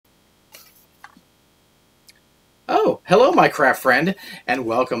Oh, hello, my craft friend, and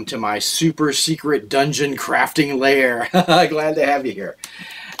welcome to my super secret dungeon crafting lair. Glad to have you here.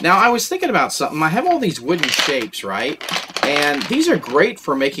 Now, I was thinking about something. I have all these wooden shapes, right? And these are great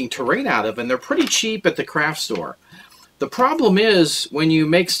for making terrain out of, and they're pretty cheap at the craft store. The problem is, when you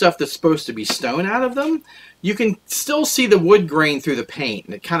make stuff that's supposed to be stone out of them, you can still see the wood grain through the paint,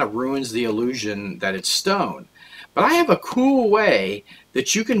 and it kind of ruins the illusion that it's stone. But I have a cool way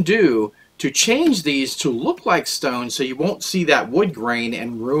that you can do to change these to look like stone so you won't see that wood grain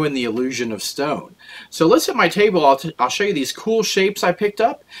and ruin the illusion of stone. So let's at my table, I'll show you these cool shapes I picked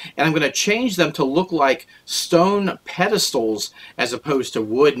up, and I'm going to change them to look like stone pedestals as opposed to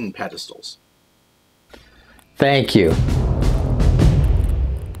wooden pedestals. Thank you.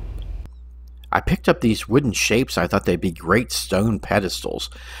 I picked up these wooden shapes. I thought they'd be great stone pedestals.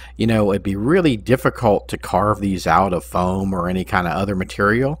 You know, it'd be really difficult to carve these out of foam or any kind of other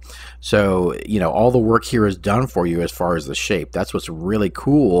material. So, you know, all the work here is done for you as far as the shape. That's what's really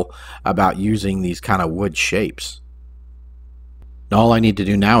cool about using these kind of wood shapes. And all I need to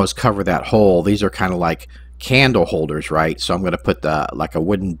do now is cover that hole. These are kind of like candle holders, right? So I'm going to put like a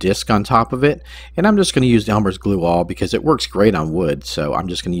wooden disc on top of it, and I'm just going to use Elmer's glue all because it works great on wood. So I'm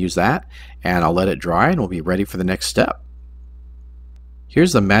just going to use that, and I'll let it dry, and we'll be ready for the next step.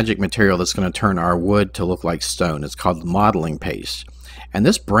 Here's the magic material that's going to turn our wood to look like stone. It's called modeling paste, and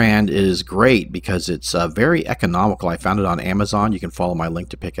this brand is great because it's very economical. I found it on Amazon. You can follow my link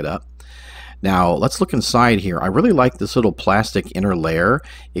to pick it up. Now let's look inside here. I really like this little plastic inner layer.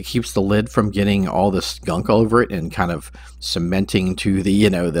 It keeps the lid from getting all this gunk over it and kind of cementing to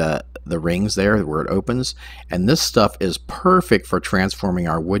the, the rings there where it opens. And this stuff is perfect for transforming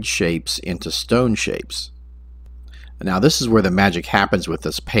our wood shapes into stone shapes. Now this is where the magic happens with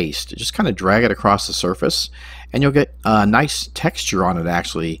this paste. Just kind of drag it across the surface and you'll get a nice texture on it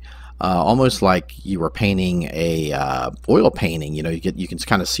actually. Almost like you were painting a oil painting. You know, you can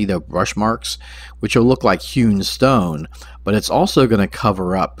kind of see the brush marks, which will look like hewn stone, but it's also going to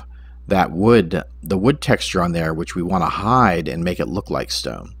cover up that wood, the wood texture on there, which we want to hide and make it look like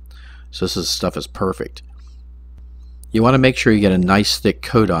stone. So stuff is perfect. You want to make sure you get a nice thick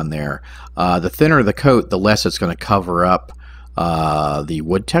coat on there. The thinner the coat, the less it's going to cover up the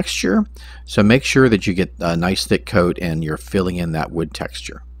wood texture. So make sure that you get a nice thick coat and you're filling in that wood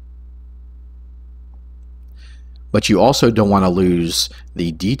texture. But you also don't want to lose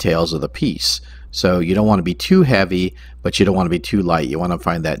the details of the piece. So you don't want to be too heavy, but you don't want to be too light. You want to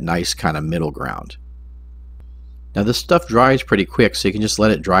find that nice kind of middle ground. Now this stuff dries pretty quick, so you can just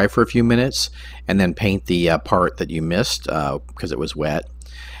let it dry for a few minutes and then paint the part that you missed because it was wet.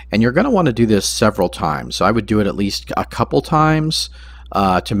 And you're going to want to do this several times. So I would do it at least a couple times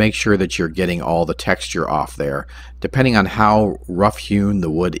to make sure that you're getting all the texture off there. Depending on how rough hewn the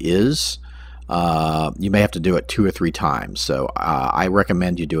wood is, you may have to do it 2 or 3 times. So I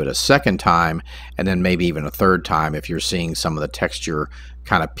recommend you do it a second time and then maybe even a third time if you're seeing some of the texture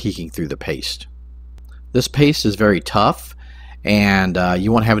kind of peeking through the paste. This paste is very tough and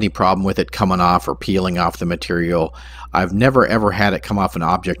you won't have any problem with it coming off or peeling off the material. I've never ever had it come off an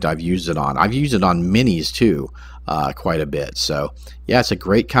object I've used it on. I've used it on minis too quite a bit. So yeah, it's a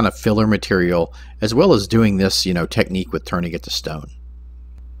great kind of filler material as well as doing this technique with turning it to stone.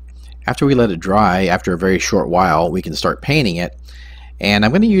 After we let it dry, after a very short while, we can start painting it. And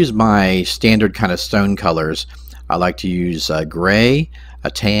I'm going to use my standard kind of stone colors. I like to use gray, a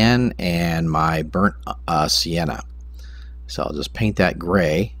tan, and my burnt sienna. So I'll just paint that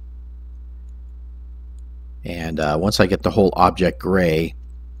gray. And once I get the whole object gray,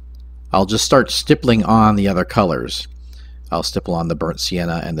 I'll just start stippling on the other colors. I'll stipple on the burnt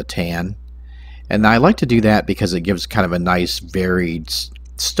sienna and the tan. And I like to do that because it gives kind of a nice varied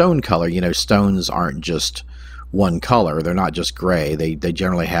stone color. Stones aren't just one color. They're not just gray. They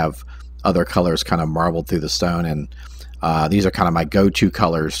generally have other colors kind of marbled through the stone, and these are kind of my go-to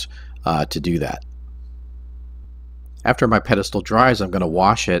colors to do that. After my pedestal dries, I'm going to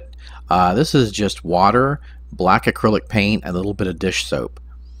wash it. This is just water, black acrylic paint, and a little bit of dish soap.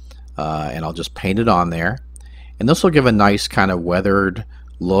 And I'll just paint it on there. And this will give a nice kind of weathered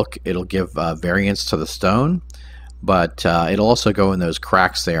look. It'll give variance to the stone. But it'll also go in those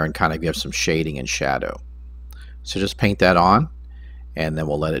cracks there and kind of give some shading and shadow. So just paint that on and then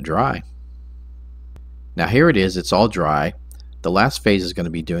we'll let it dry. Now here it is, it's all dry. The last phase is going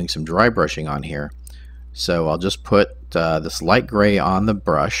to be doing some dry brushing on here. So I'll just put this light gray on the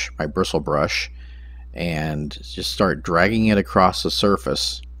brush, my bristle brush, and just start dragging it across the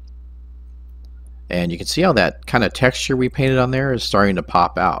surface. And you can see how that kind of texture we painted on there is starting to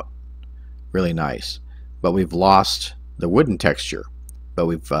pop out. Really nice. But we've lost the wooden texture, but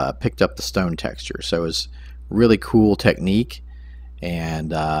we've picked up the stone texture. So as really cool technique.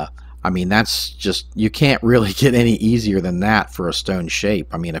 And I mean, that's just, you can't really get any easier than that for a stone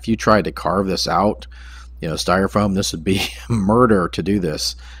shape. I mean, if you tried to carve this out, styrofoam, this would be murder to do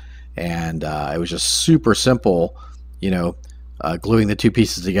this. And it was just super simple, gluing the two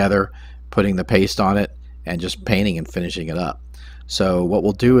pieces together, putting the paste on it, and just painting and finishing it up. So what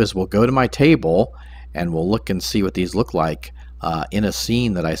we'll do is we'll go to my table and we'll look and see what these look like in a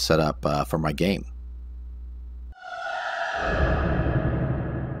scene that I set up for my game.